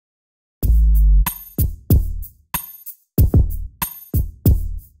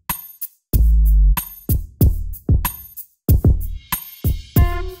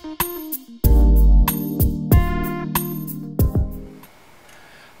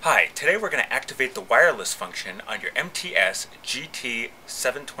Hi, today we're going to activate the wireless function on your MTS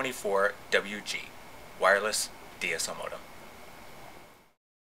GT724WG Wireless DSL Modem.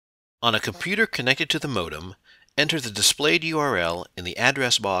 On a computer connected to the modem, enter the displayed URL in the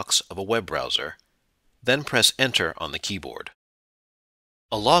address box of a web browser, then press Enter on the keyboard.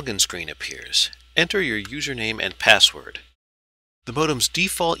 A login screen appears. Enter your username and password. The modem's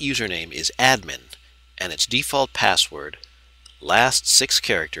default username is admin, and its default password, last 6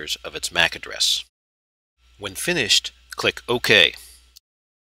 characters of its MAC address. When finished, click OK.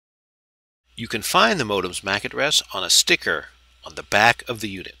 You can find the modem's MAC address on a sticker on the back of the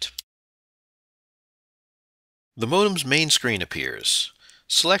unit. The modem's main screen appears.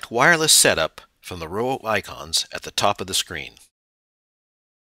 Select Wireless Setup from the row of icons at the top of the screen.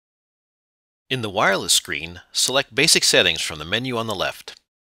 In the wireless screen, select Basic Settings from the menu on the left.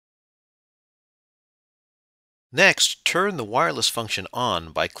 Next, turn the wireless function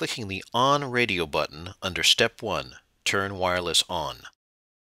on by clicking the On Radio button under Step 1, Turn Wireless On.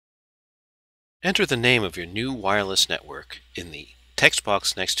 Enter the name of your new wireless network in the text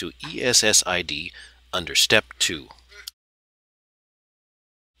box next to ESSID under Step 2.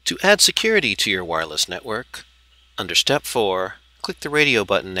 To add security to your wireless network, under Step 4, click the radio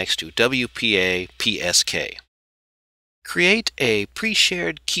button next to WPA-PSK. Create a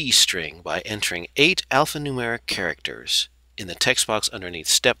pre-shared key string by entering 8 alphanumeric characters. In the text box underneath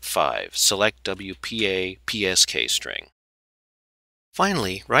Step 5, select WPA-PSK string.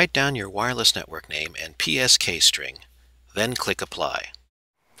 Finally, write down your wireless network name and PSK string, then click Apply.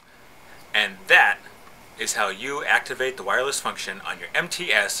 And that is how you activate the wireless function on your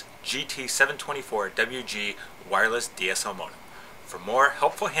MTS GT724WG Wireless DSL Modem. For more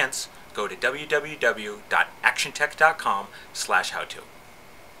helpful hints, go to www.actiontec.com/howto.